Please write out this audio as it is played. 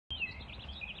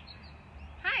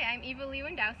I'm Eva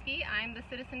Lewandowski. I'm the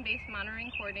Citizen-Based Monitoring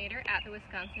Coordinator at the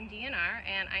Wisconsin DNR,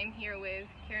 and I'm here with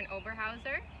Karen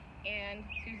Oberhauser and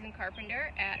Susan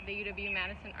Carpenter at the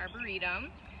UW-Madison Arboretum.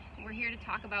 We're here to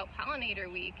talk about Pollinator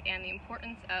Week and the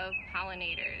importance of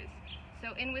pollinators.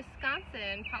 So in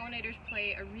Wisconsin, pollinators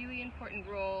play a really important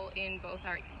role in both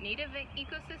our native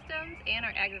ecosystems and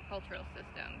our agricultural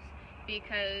systems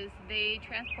because they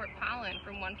transport pollen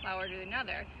from one flower to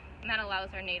another, and that allows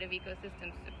our native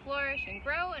ecosystems to flourish and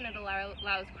grow, and it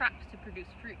allows crops to produce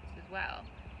fruits as well.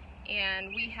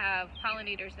 And we have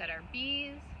pollinators that are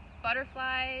bees,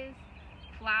 butterflies,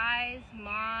 flies,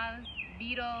 moths,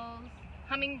 beetles,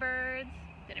 hummingbirds.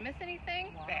 Did I miss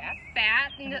anything? Bats.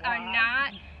 Bats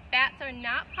are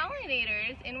not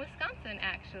pollinators in Wisconsin,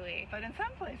 actually. But in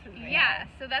some places they Yeah, are.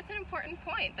 so that's an important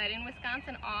point, that in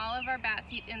Wisconsin all of our bats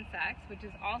eat insects, which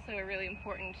is also a really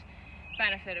important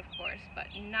benefit, of course, but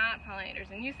not pollinators.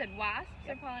 And you said wasps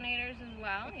are pollinators as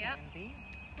well. Yep.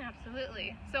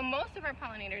 Absolutely. So most of our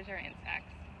pollinators are insects.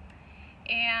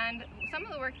 And some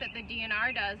of the work that the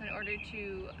DNR does in order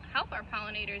to help our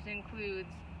pollinators includes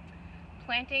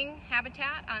planting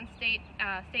habitat on state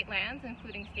lands,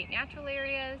 including state natural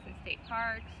areas and state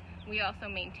parks. We also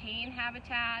maintain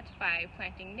habitat by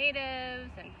planting natives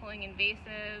and pulling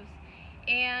invasives.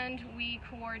 And we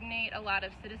coordinate a lot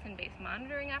of citizen-based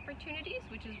monitoring opportunities,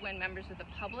 which is when members of the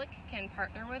public can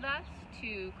partner with us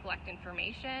to collect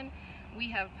information.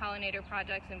 We have pollinator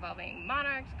projects involving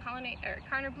monarchs,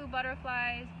 Carner blue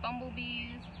butterflies,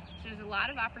 bumblebees. So there's a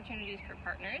lot of opportunities for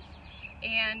partners.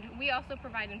 And we also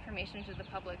provide information to the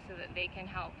public so that they can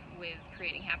help with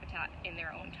creating habitat in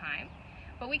their own time.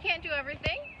 But we can't do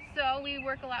everything, so we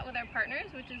work a lot with our partners,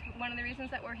 which is one of the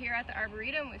reasons that we're here at the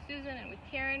Arboretum with Susan and with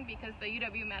Karen, because the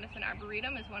UW-Madison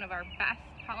Arboretum is one of our best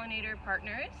pollinator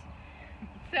partners.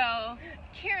 So,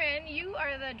 Karen, you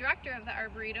are the director of the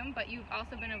Arboretum, but you've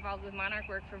also been involved with monarch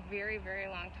work for a very, very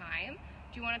long time.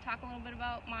 Do you want to talk a little bit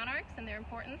about monarchs and their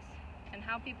importance and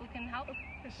how people can help?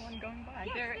 There's one going by.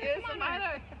 Yes, there there's is a a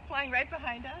monarch flying right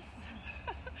behind us.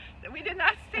 We did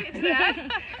not stage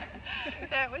that.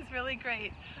 That was really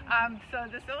great. So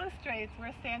this illustrates,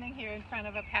 we're standing here in front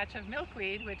of a patch of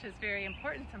milkweed, which is very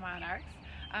important to monarchs.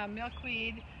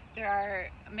 Milkweed, there are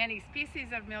many species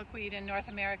of milkweed in North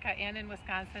America and in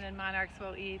Wisconsin, and monarchs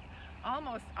will eat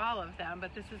almost all of them,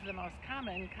 but this is the most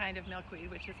common kind of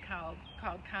milkweed, which is called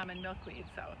common milkweed.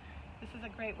 So this is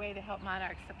a great way to help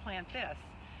monarchs to plant this.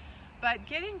 But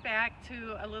getting back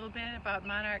to a little bit about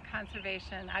monarch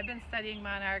conservation, I've been studying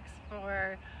monarchs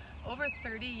for over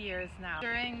 30 years now.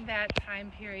 During that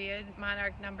time period,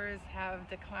 monarch numbers have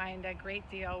declined a great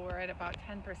deal. We're at about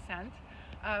 10%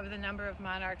 of the number of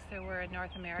monarchs there were in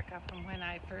North America from when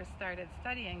I first started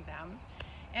studying them.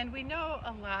 And we know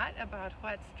a lot about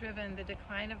what's driven the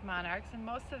decline of monarchs, and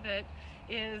most of it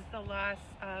is the loss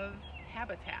of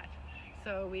habitat.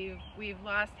 So we've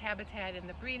lost habitat in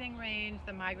the breeding range,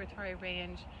 the migratory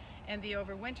range, and the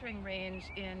overwintering range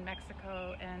in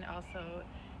Mexico and also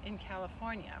in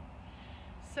California.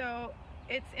 So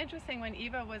it's interesting when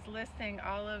Eva was listing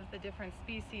all of the different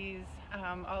species,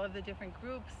 all of the different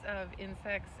groups of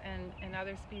insects and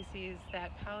other species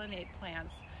that pollinate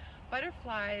plants.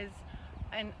 Butterflies,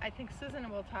 and I think Susan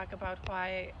will talk about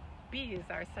why bees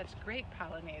are such great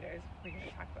pollinators. We're going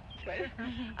to talk about this.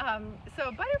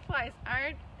 So butterflies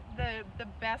aren't the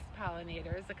best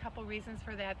pollinators. A couple reasons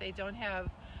for that: they don't have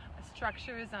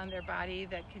structures on their body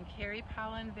that can carry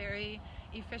pollen very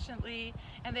efficiently,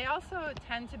 and they also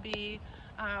tend to be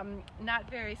not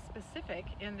very specific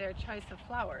in their choice of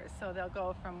flowers. So they'll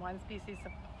go from one species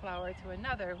of flower to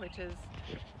another, which is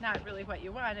not really what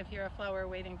you want if you're a flower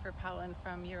waiting for pollen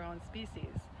from your own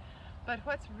species. But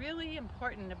what's really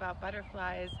important about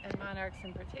butterflies and monarchs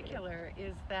in particular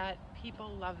is that people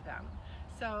love them.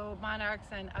 So monarchs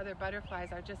and other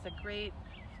butterflies are just a great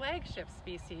flagship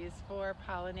species for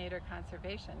pollinator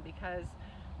conservation, because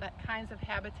the kinds of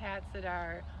habitats that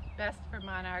are best for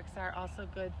monarchs are also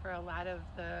good for a lot of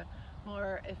the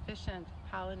more efficient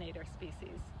pollinator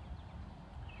species.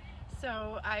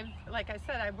 So like I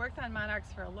said, I've worked on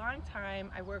monarchs for a long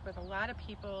time. I work with a lot of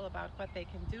people about what they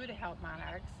can do to help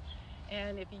monarchs.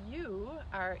 And if you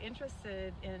are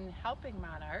interested in helping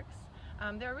monarchs,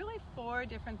 there are really 4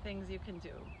 different things you can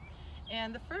do.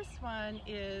 And the first one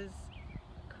is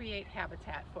create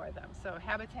habitat for them. So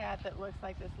habitat that looks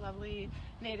like this lovely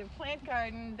native plant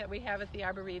garden that we have at the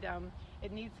Arboretum.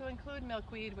 It needs to include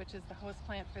milkweed, which is the host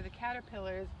plant for the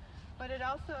caterpillars, but it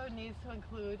also needs to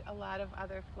include a lot of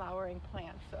other flowering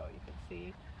plants. So you can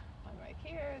see one right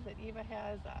here that Eva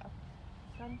has.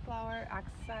 Sunflower,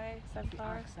 oxeye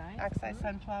sunflower, oxeye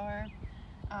sunflower,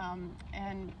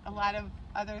 and a lot of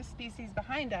other species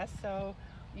behind us. So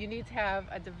you need to have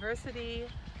a diversity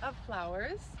of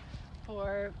flowers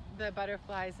for the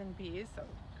butterflies and bees, so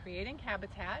creating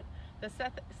habitat. The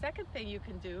second thing you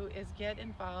can do is get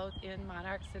involved in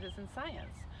monarch citizen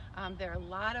science. There are a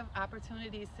lot of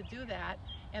opportunities to do that,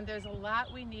 and there's a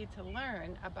lot we need to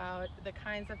learn about the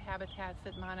kinds of habitats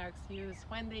that monarchs use,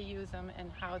 when they use them,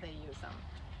 and how they use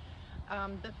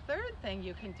them. The third thing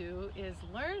you can do is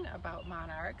learn about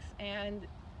monarchs and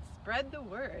spread the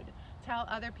word. Tell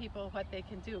other people what they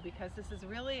can do, because this is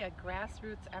really a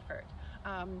grassroots effort.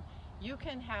 You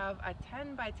can have a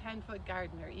 10 by 10 foot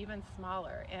garden or even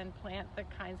smaller and plant the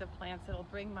kinds of plants that will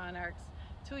bring monarchs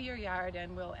to your yard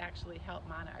and will actually help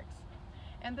monarchs.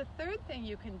 And the third thing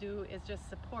you can do is just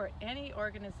support any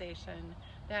organization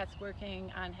that's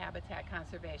working on habitat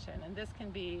conservation. And this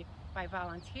can be by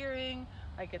volunteering,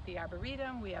 like at the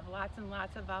Arboretum. We have lots and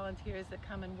lots of volunteers that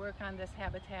come and work on this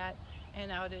habitat.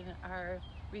 And out in our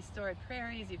restored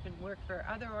prairies, you can work for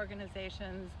other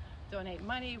organizations, donate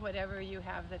money, whatever you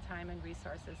have the time and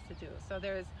resources to do. So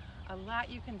there's a lot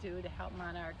you can do to help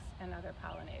monarchs and other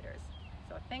pollinators.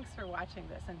 So thanks for watching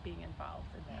this and being involved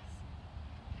in this.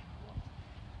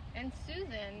 And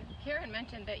Susan, Karen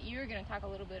mentioned that you were going to talk a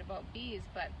little bit about bees,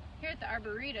 but here at the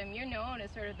Arboretum, you're known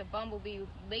as sort of the bumblebee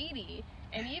lady,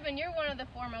 and even you're one of the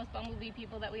foremost bumblebee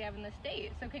people that we have in the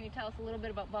state. So can you tell us a little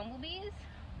bit about bumblebees?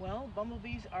 Well,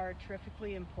 bumblebees are a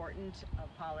terrifically important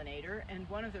pollinator, and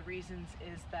one of the reasons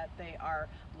is that they are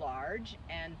large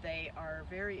and they are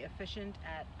very efficient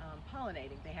at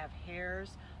pollinating. They have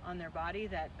hairs on their body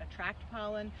that attract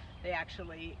pollen. They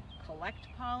actually collect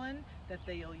pollen that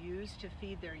they'll use to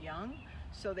feed their young.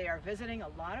 So they are visiting a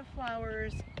lot of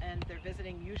flowers, and they're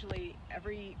usually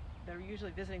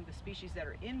visiting the species that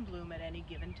are in bloom at any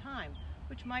given time,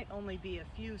 which might only be a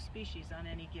few species on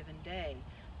any given day.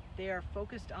 They are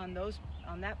focused on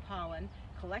that pollen,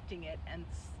 collecting it, and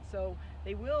so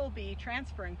they will be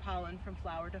transferring pollen from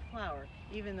flower to flower,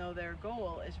 even though their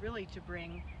goal is really to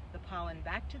bring the pollen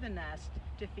back to the nest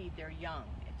to feed their young.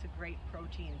 It's a great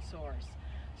protein source.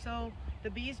 So the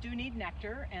bees do need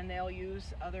nectar, and they'll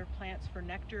use other plants for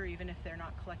nectar even if they're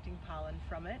not collecting pollen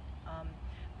from it.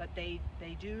 But they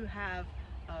do have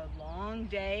a long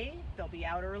day. They'll be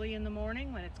out early in the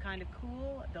morning when it's kind of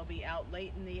cool. They'll be out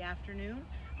late in the afternoon.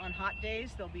 On hot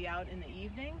days, they'll be out in the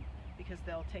evening because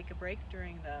they'll take a break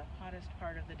during the hottest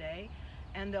part of the day.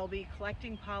 And they'll be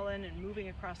collecting pollen and moving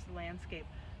across the landscape.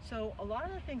 So a lot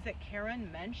of the things that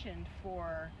Karen mentioned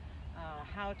for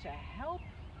how to help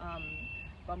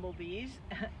bumblebees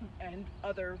and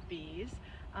other bees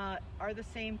are the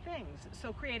same things.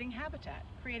 So creating habitat,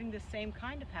 creating the same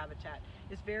kind of habitat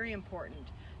is very important.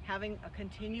 Having a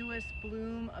continuous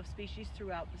bloom of species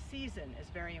throughout the season is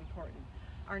very important.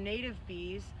 Our native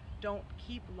bees don't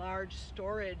keep large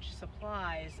storage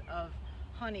supplies of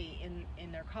honey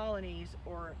in their colonies,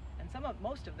 and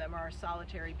most of them are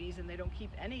solitary bees, and they don't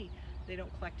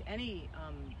collect any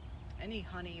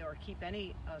honey or keep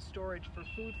any storage for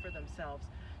food for themselves.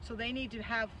 So they need to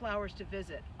have flowers to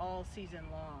visit all season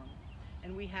long.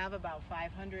 And we have about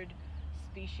 500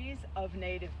 species of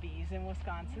native bees in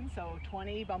Wisconsin, so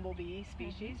 20 bumblebee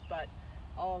species, but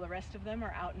all the rest of them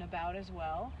are out and about as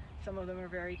well. Some of them are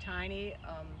very tiny,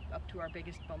 up to our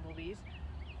biggest bumblebees.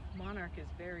 Monarch is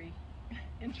very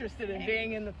interested in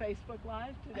being in the Facebook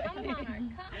Live today. Come, Monarch,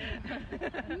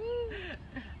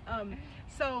 come.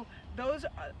 So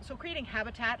creating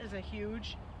habitat is a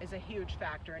huge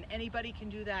factor, and anybody can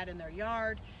do that in their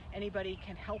yard. Anybody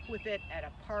can help with it at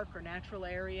a park or natural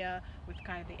area with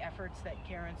kind of the efforts that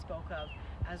Karen spoke of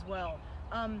as well.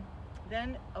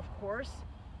 Then, of course,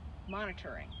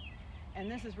 monitoring. And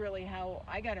this is really how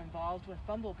I got involved with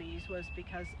bumblebees, was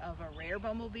because of a rare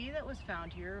bumblebee that was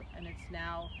found here, and it's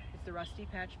the rusty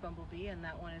patched bumblebee, and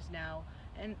that one is now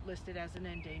listed as an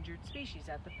endangered species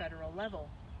at the federal level.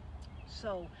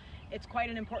 So it's quite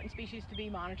an important species to be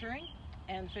monitoring,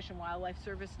 and the Fish and Wildlife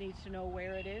Service needs to know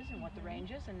where it is and what the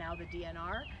range is, and now the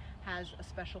DNR has a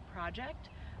special project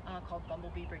called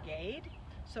Bumblebee Brigade.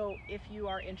 So if you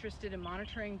are interested in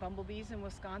monitoring bumblebees in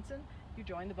Wisconsin, you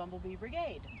join the Bumblebee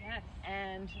Brigade. Yes.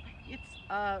 And it's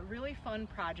a really fun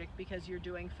project because you're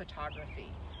doing photography,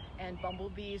 and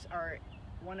bumblebees are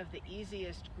one of the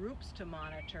easiest groups to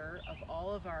monitor of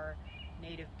all of our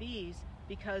native bees,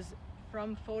 because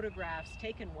from photographs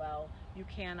taken well, you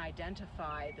can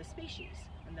identify the species,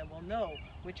 and then we'll know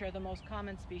which are the most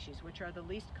common species, which are the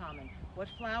least common, what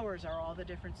flowers are all the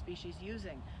different species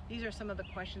using. These are some of the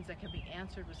questions that can be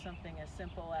answered with something as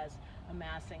simple as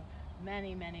amassing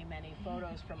many, many, many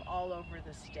photos from all over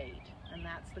the state, and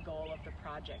that's the goal of the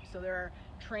project. So there are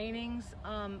trainings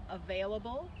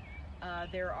available.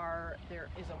 There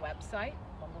is a website,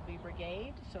 Bumblebee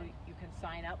Brigade, so you can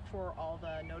sign up for all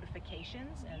the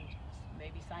notifications and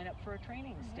maybe sign up for a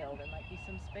training still. There might be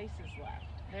some spaces left.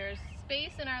 There's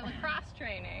space in our lacrosse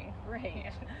training.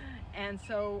 Right. And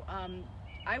so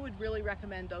I would really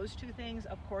recommend those two things.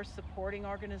 Of course, supporting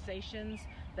organizations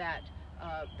that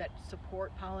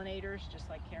support pollinators, just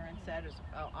like Karen said, is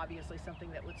obviously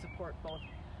something that would support both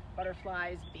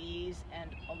butterflies, bees, and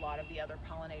a lot of the other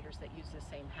pollinators that use the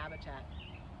same habitat.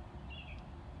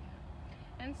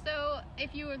 And so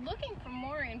if you were looking for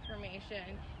more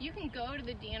information, you can go to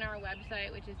the DNR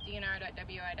website, which is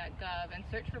dnr.wi.gov, and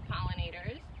search for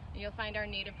pollinators. And you'll find our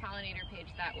native pollinator page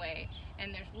that way.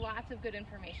 And there's lots of good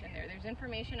information there. There's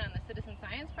information on the citizen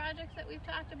science projects that we've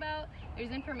talked about.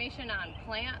 There's information on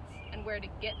plants and where to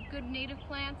get good native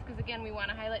plants, because again, we want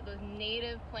to highlight those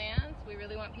native plants. We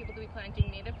really want people to be planting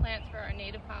native plants for our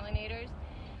native pollinators.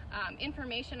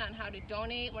 Information on how to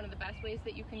donate. One of the best ways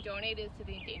that you can donate is to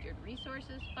the Endangered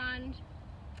Resources Fund.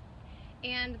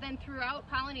 And then throughout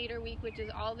Pollinator Week, which is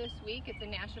all this week, it's a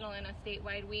national and a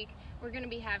statewide week, we're going to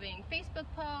be having Facebook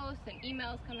posts and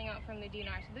emails coming out from the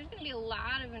DNR. So there's going to be a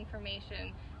lot of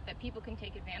information that people can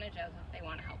take advantage of if they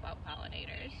want to help out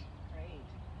pollinators. Great.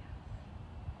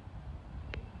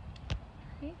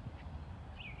 Okay.